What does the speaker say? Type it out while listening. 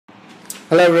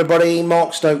Hello everybody,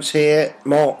 Mark Stokes here,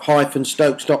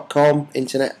 mark-stokes.com,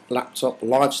 internet laptop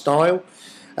lifestyle.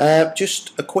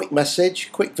 Just a quick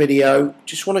message, quick video.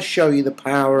 Just want to show you the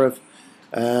power of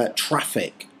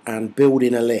traffic and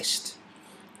building a list.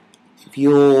 If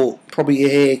you're probably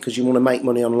here because you want to make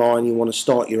money online, you want to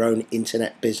start your own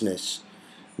internet business.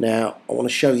 Now I want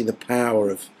to show you the power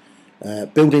of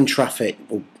building traffic,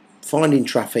 or finding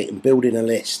traffic and building a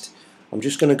list. I'm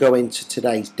just going to go into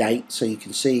today's date so you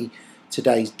can see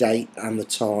today's date and the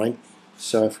time.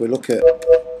 So if we go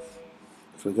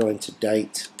into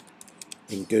date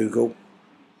in Google,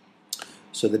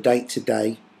 so the date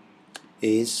today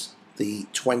is the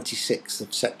 26th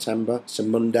of September. It's a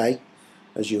Monday,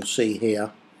 as you'll see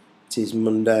here. It is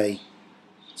Monday,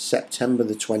 September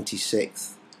the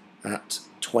 26th at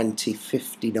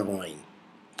 20:59.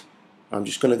 I'm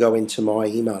just going to go into my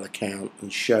email account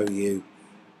and show you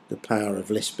the power of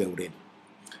list building.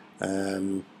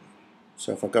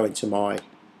 So if I go into my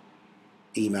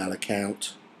email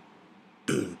account,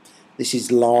 this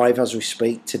is live as we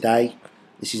speak today.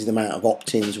 This is the amount of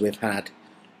opt-ins we've had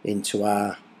into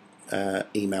our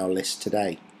email list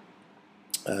today.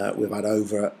 We've had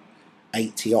over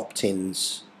 80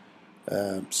 opt-ins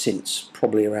since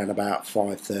probably around about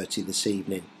 5:30 this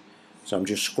evening. So I'm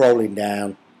just scrolling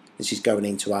down. This is going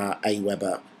into our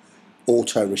Aweber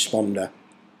autoresponder.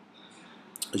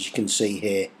 As you can see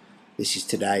here, this is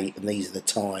today, and these are the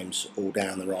times all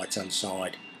down the right hand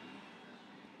side.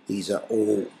 These are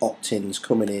all opt-ins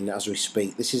coming in as we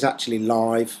speak. This is actually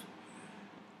live,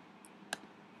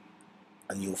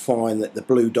 and you'll find that the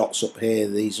blue dots up here,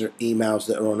 these are emails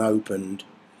that are unopened.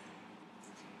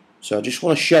 So I just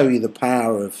want to show you the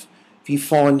power of, if you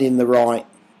find in the right,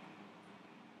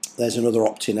 there's another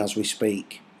opt-in as we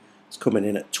speak. It's coming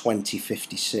in at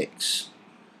 20:56.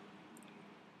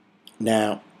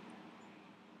 Now,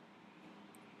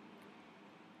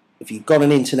 if you've got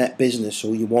an internet business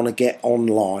or you want to get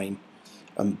online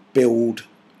and build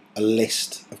a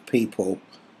list of people,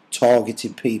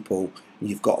 targeted people, and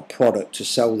you've got a product to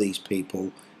sell these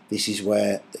people, this is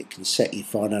where it can set you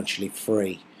financially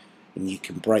free, and you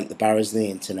can break the barriers of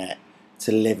the internet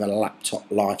to live a laptop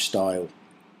lifestyle.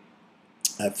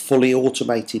 A fully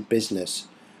automated business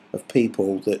of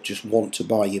people that just want to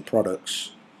buy your products.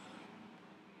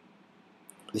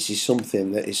 This is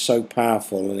something that is so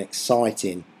powerful and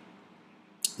exciting.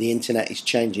 The internet is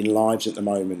changing lives at the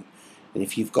moment, and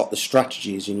if you've got the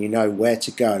strategies and you know where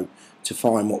to go to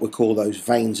find what we call those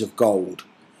veins of gold,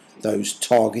 those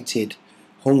targeted,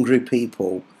 hungry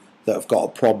people that have got a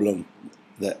problem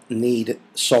that need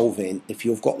solving, if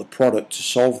you've got the product to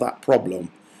solve that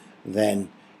problem, then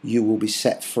you will be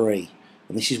set free.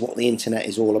 And this is what the internet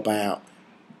is all about.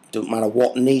 Doesn't matter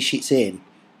what niche it's in,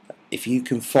 if you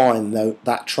can find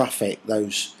that traffic,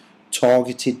 those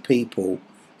targeted people,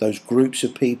 those groups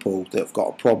of people that have got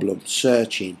a problem,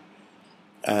 searching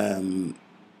those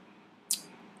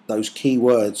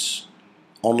keywords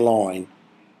online,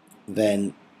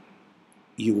 then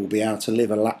you will be able to live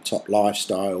a laptop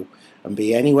lifestyle and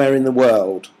be anywhere in the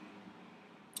world,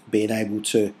 being able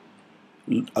to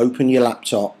open your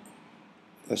laptop.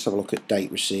 Let's have a look at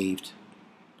date received.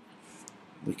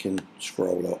 We can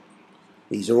scroll up.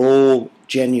 These are all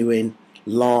genuine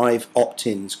live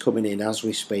opt-ins coming in as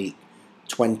we speak.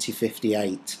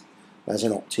 20:58. There's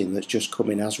an opt-in that's just come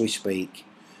in as we speak.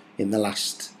 In the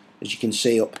last, as you can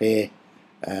see up here,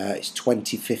 it's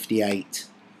 20:58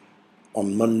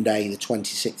 on Monday the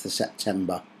 26th of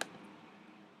September.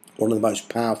 One of the most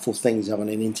powerful things having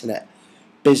an internet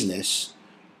business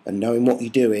and knowing what you're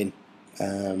doing,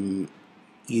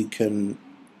 you can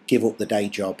give up the day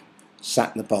job,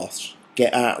 sack the boss,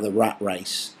 get out of the rat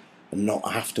race and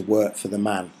not have to work for the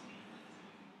man.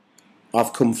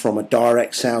 I've come from a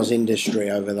direct sales industry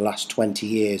over the last 20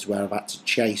 years where I've had to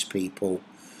chase people,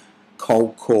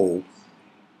 cold call,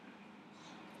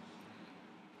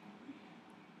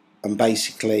 and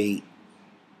basically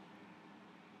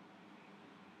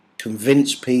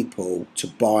convince people to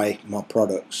buy my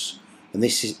products. And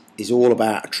this is all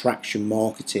about attraction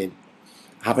marketing,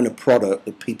 having a product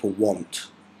that people want,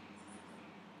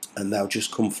 and they'll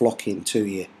just come flocking to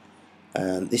you.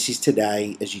 This is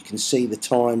today, as you can see, the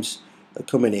times are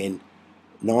coming in,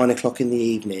 9 o'clock in the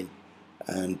evening,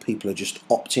 and people are just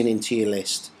opting into your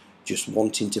list, just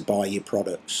wanting to buy your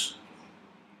products.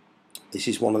 This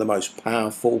is one of the most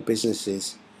powerful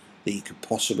businesses that you could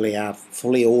possibly have,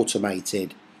 fully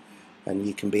automated, and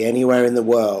you can be anywhere in the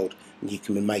world and you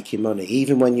can be making money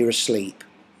even when you're asleep.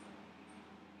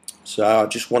 So I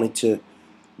just wanted to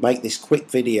make this quick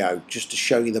video just to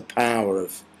show you the power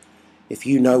of, if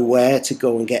you know where to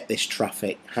go and get this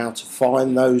traffic, how to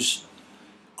find those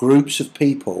groups of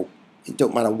people. It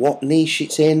don't matter what niche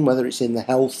it's in, whether it's in the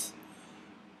health,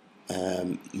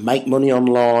 make money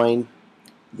online,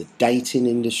 the dating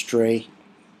industry.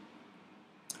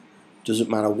 Doesn't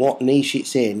matter what niche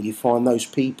it's in, you find those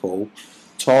people,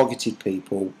 targeted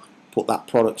people, put that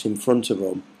product in front of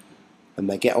them and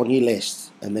they get on your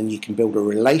list, and then you can build a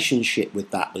relationship with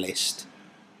that list.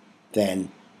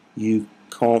 Then you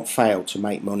can't fail to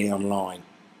make money online.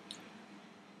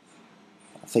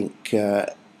 I think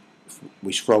if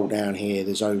we scroll down here,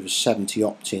 there's over 70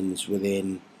 opt-ins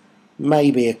within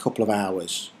maybe a couple of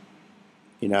hours.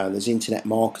 You know, there's internet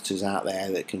marketers out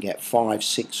there that can get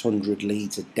 500-600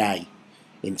 leads a day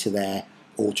into their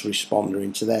autoresponder,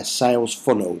 into their sales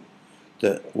funnel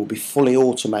that will be fully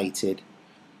automated.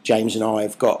 James and I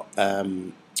have got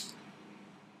an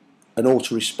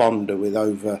autoresponder with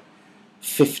over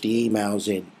 50 emails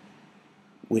in,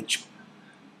 which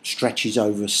stretches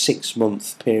over a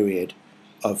 6-month period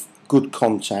of good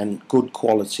content, good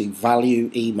quality,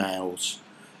 value emails,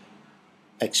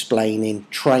 explaining,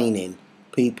 training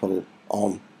people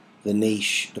on the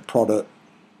niche, the product,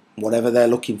 whatever they're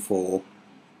looking for,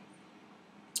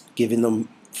 giving them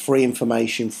free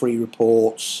information, free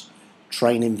reports,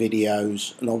 training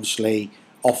videos, and obviously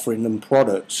offering them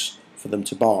products for them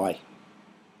to buy.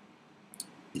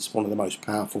 It's one of the most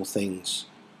powerful things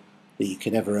that you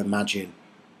can ever imagine.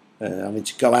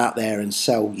 To go out there and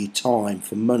sell your time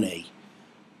for money,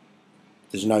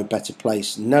 there's no better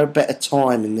place, no better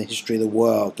time in the history of the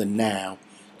world than now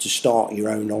to start your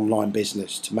own online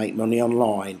business. To make money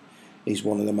online is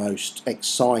one of the most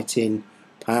exciting,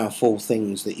 powerful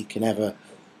things that you can ever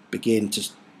begin to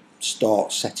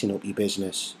start setting up your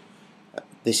business.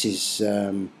 This is,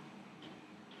 as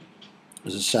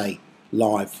I say,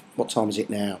 live. What time is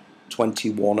it now?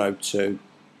 21:02,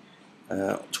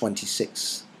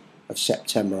 26th of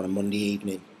September on a Monday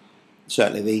evening.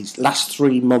 Certainly these last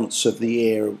 3 months of the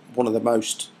year are one of the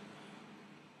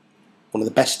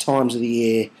best times of the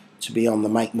year to be on the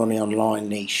make money online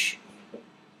niche,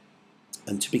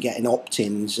 and to be getting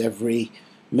opt-ins every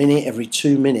minute, every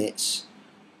 2 minutes,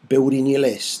 building your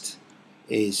list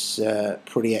is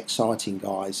pretty exciting,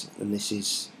 guys. And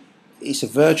it's a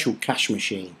virtual cash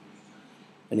machine.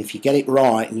 And if you get it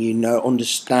right and you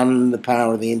understand the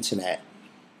power of the internet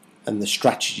and the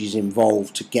strategies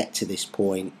involved to get to this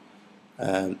point,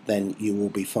 then you will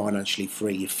be financially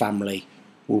free. Your family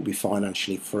will be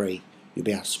financially free. You'll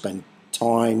be able to spend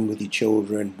time with your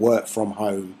children, work from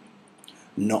home,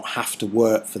 not have to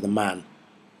work for the man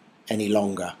any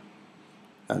longer.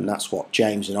 And that's what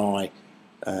James and I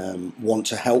want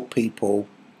to help people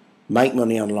make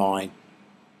money online.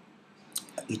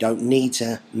 You don't need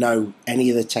to know any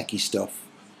of the techie stuff.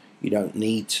 You don't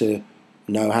need to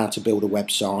know how to build a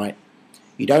website.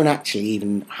 You don't actually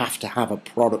even have to have a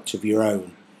product of your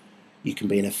own. You can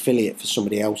be an affiliate for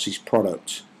somebody else's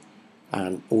product,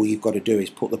 and all you've got to do is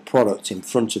put the product in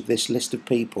front of this list of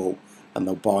people and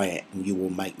they'll buy it and you will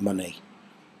make money.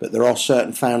 But there are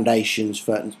certain foundations,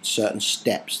 certain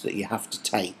steps that you have to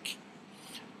take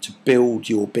to build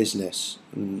your business.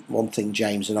 And one thing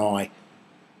James and I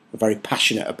are very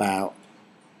passionate about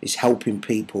is helping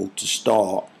people to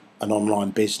start an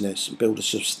online business and build a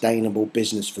sustainable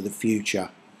business for the future,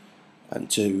 and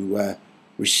to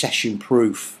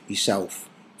recession-proof yourself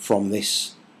from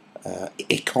this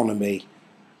economy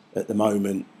at the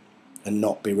moment, and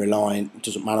not be reliant. It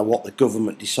doesn't matter what the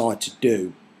government decide to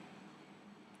do.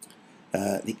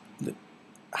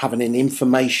 Having an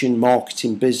information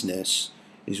marketing business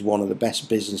is one of the best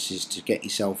businesses to get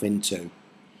yourself into.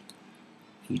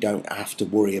 You don't have to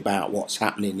worry about what's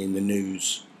happening in the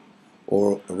news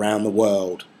or around the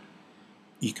world.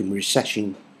 You can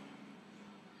recession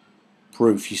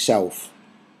proof yourself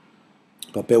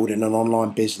by building an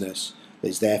online business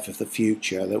that's there for the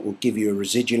future, that will give you a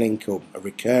residual income, a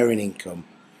recurring income,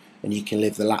 and you can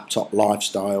live the laptop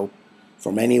lifestyle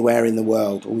from anywhere in the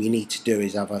world. All you need to do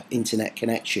is have an internet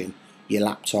connection, your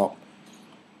laptop,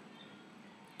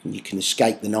 and you can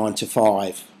escape the 9 to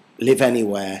 5, live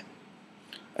anywhere,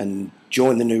 and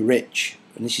join the new rich.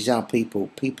 And this is how people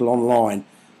online,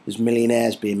 there's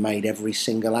millionaires being made every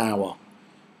single hour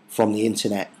from the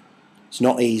internet. It's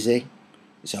not easy.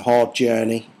 It's a hard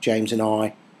journey. James and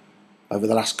I, over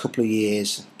the last couple of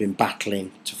years, have been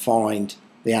battling to find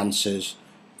the answers,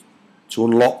 to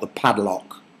unlock the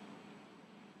padlock,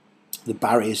 the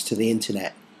barriers to the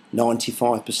internet.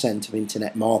 95% of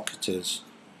internet marketers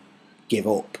give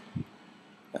up.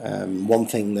 One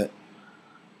thing that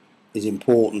is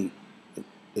important,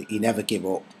 that you never give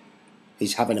up,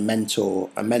 is having a mentor.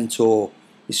 A mentor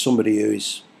is somebody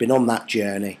who's been on that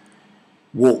journey,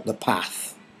 walked the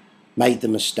path, made the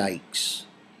mistakes,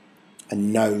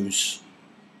 and knows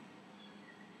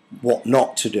what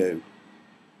not to do,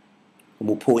 and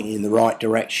will point you in the right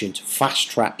direction to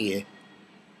fast track you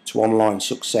to online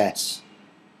success.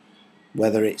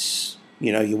 Whether it's,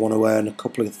 you want to earn a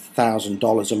couple of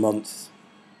 $1,000 a month,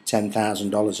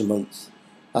 $10,000 a month,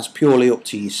 that's purely up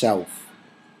to yourself.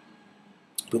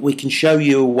 But we can show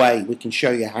you a way, we can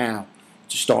show you how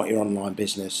to start your online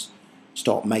business,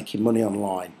 start making money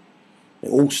online. It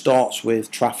all starts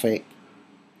with traffic,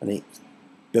 and it's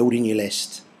building your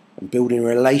list and building a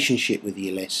relationship with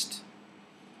your list,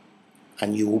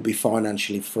 and you will be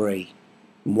financially free.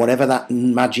 And whatever that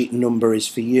magic number is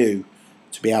for you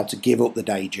to be able to give up the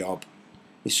day job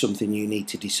is something you need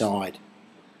to decide,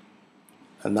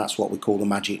 and that's what we call the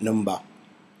magic number.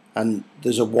 And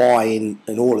there's a why in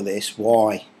all of this.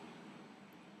 Why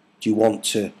do you want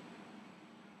to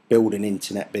build an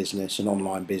internet business, an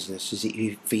online business? Is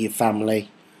it for your family?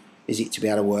 Is it to be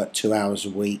able to work 2 hours a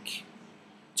week,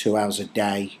 2 hours a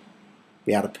day,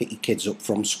 be able to pick your kids up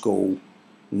from school,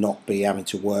 not be having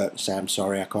to work and say, I'm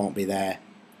sorry, I can't be there?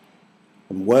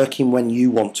 And working when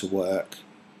you want to work,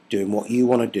 doing what you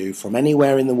want to do from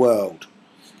anywhere in the world,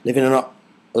 living a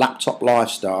laptop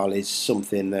lifestyle is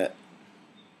something that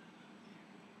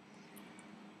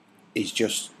is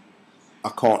just, I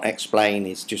can't explain,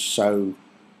 it's just so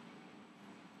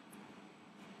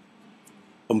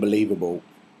unbelievable.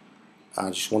 I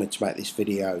just wanted to make this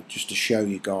video just to show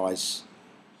you guys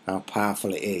how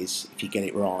powerful it is if you get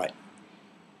it right.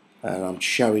 And I'm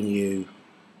showing you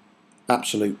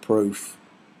absolute proof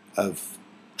of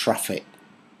traffic,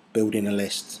 building a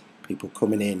list, people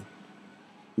coming in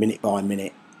minute by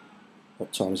minute.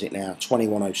 What time is it now?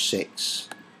 21:06.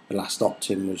 The last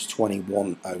opt-in was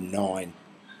 21:09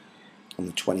 on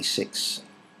the 26th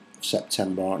of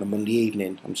September on a Monday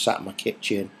evening. I'm sat in my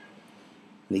kitchen.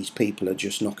 These people are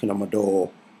just knocking on my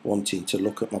door, wanting to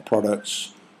look at my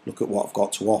products, look at what I've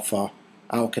got to offer,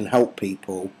 how I can help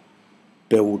people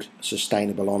build a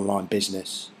sustainable online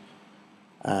business.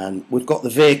 And we've got the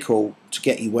vehicle to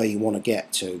get you where you want to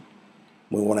get to.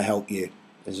 We want to help you.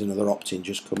 There's another opt-in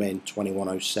just come in,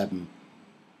 21:07.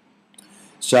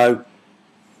 So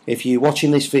if you're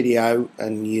watching this video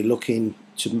and you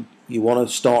want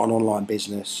to start an online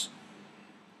business,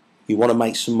 you want to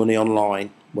make some money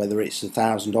online, whether it's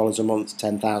 $1,000 a month,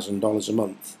 $10,000 a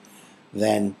month,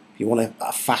 then if you want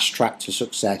a fast track to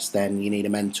success, then you need a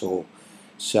mentor.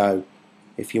 So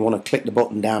if you want to click the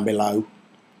button down below,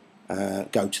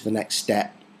 go to the next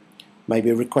step,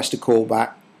 maybe request a call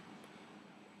back,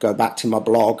 go back to my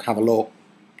blog, have a look,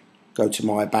 go to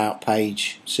my about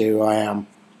page, see who I am,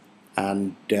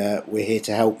 and we're here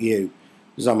to help you,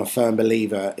 because I'm a firm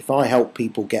believer, if I help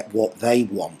people get what they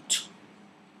want,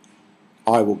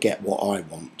 I will get what I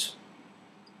want.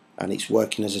 And it's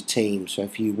working as a team. So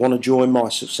if you want to join my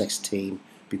success team,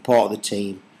 be part of the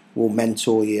team, we'll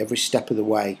mentor you every step of the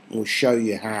way, and we'll show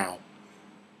you how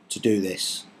to do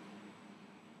this,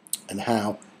 and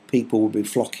how people will be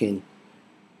flocking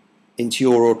into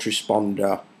your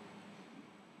autoresponder,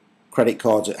 credit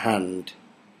cards at hand,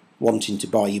 wanting to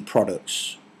buy you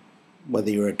products. Whether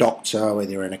you're a doctor,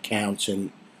 whether you're an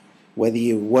accountant, whether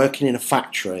you're working in a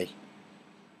factory,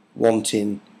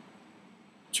 wanting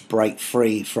to break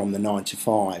free from the 9 to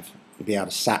 5 and be able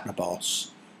to sack the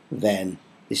boss, then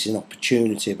this is an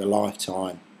opportunity of a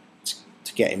lifetime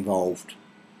to get involved.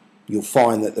 You'll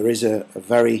find that there is a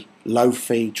very low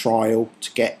fee trial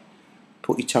to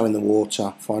put your toe in the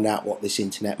water, find out what this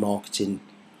internet marketing,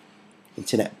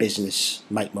 internet business,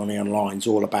 make money online is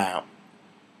all about.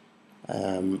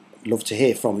 Love to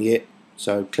hear from you,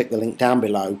 so click the link down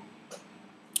below.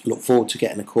 Look forward to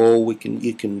getting a call.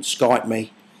 You can Skype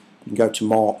me. You can go to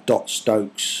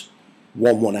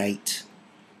mark.stokes118.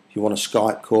 If you want a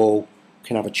Skype call, you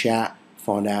can have a chat,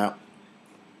 find out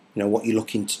what you're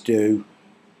looking to do,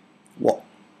 what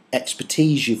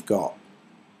expertise you've got.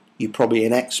 You're probably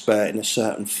an expert in a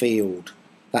certain field.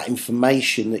 That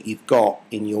information that you've got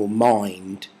in your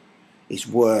mind is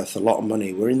worth a lot of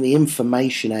money. We're in the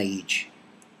information age.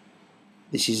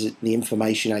 This is the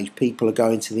information age. People are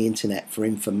going to the internet for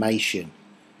information.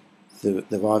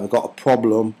 They've either got a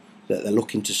problem that they're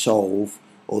looking to solve,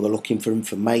 or they're looking for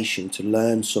information to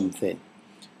learn something.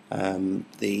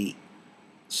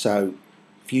 So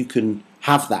if you can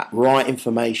have that right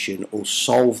information or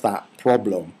solve that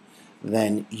problem,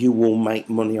 then you will make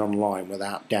money online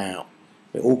without doubt.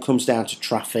 It all comes down to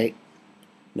traffic,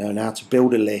 knowing how to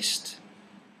build a list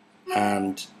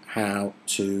and how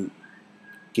to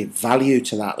give value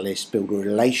to that list, build a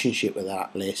relationship with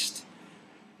that list,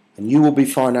 and you will be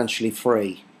financially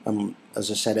free.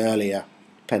 As I said earlier,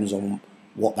 depends on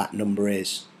what that number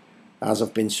is. As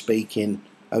I've been speaking,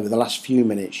 over the last few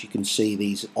minutes you can see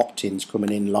these opt-ins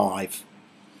coming in live.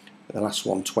 The last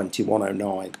one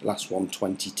 2109, last one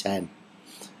 2010,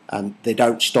 and they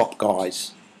don't stop,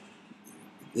 guys.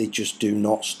 They just do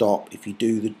not stop if you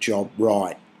do the job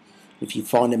right. If you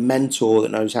find a mentor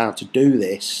that knows how to do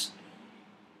this,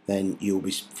 then you'll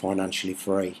be financially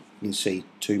free. You can see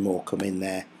two more come in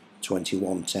there,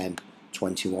 2110,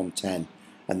 2110,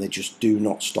 and they just do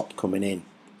not stop coming in.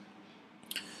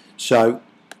 So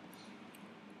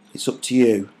it's up to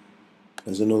you.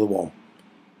 There's another one,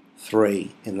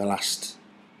 3 in the last,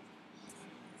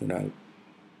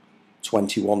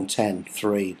 2110,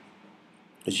 3.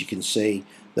 As you can see,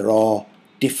 there are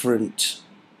different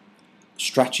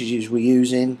strategies we're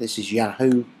using. This is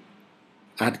Yahoo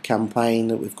ad campaign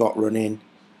that we've got running.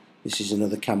 This is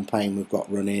another campaign we've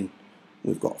got running.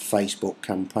 We've got Facebook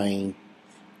campaign.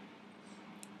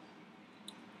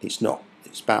 It's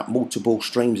about multiple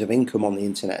streams of income on the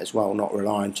internet as well, not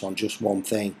reliant on just one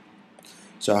thing.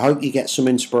 So I hope you get some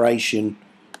inspiration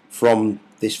from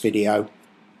this video,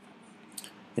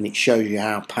 and it shows you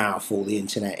how powerful the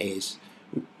internet is.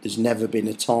 There's never been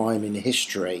a time in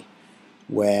history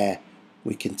where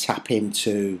we can tap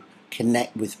into,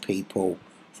 connect with people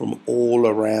from all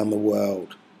around the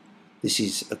world. This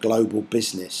is a global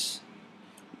business,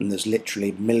 and there's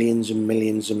literally millions and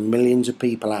millions and millions of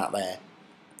people out there.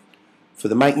 For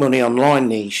the Make Money Online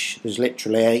niche, there's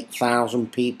literally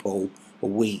 8,000 people a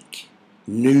week,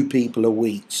 new people a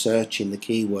week, searching the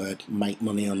keyword Make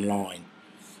Money Online.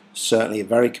 Certainly a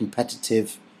very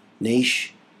competitive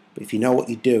niche, but if you know what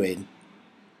you're doing,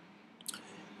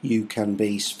 you can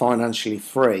be financially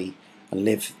free and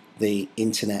live the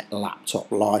internet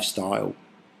laptop lifestyle.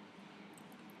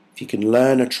 If you can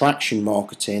learn attraction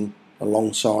marketing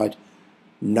alongside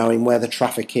knowing where the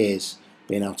traffic is,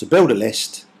 being able to build a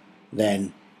list,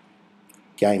 then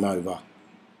game over.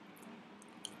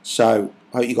 So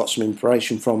I hope you got some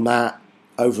inspiration from that.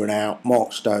 Over and out.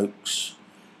 Mark Stokes,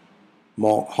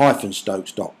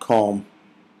 mark-stokes.com.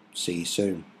 See you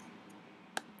soon.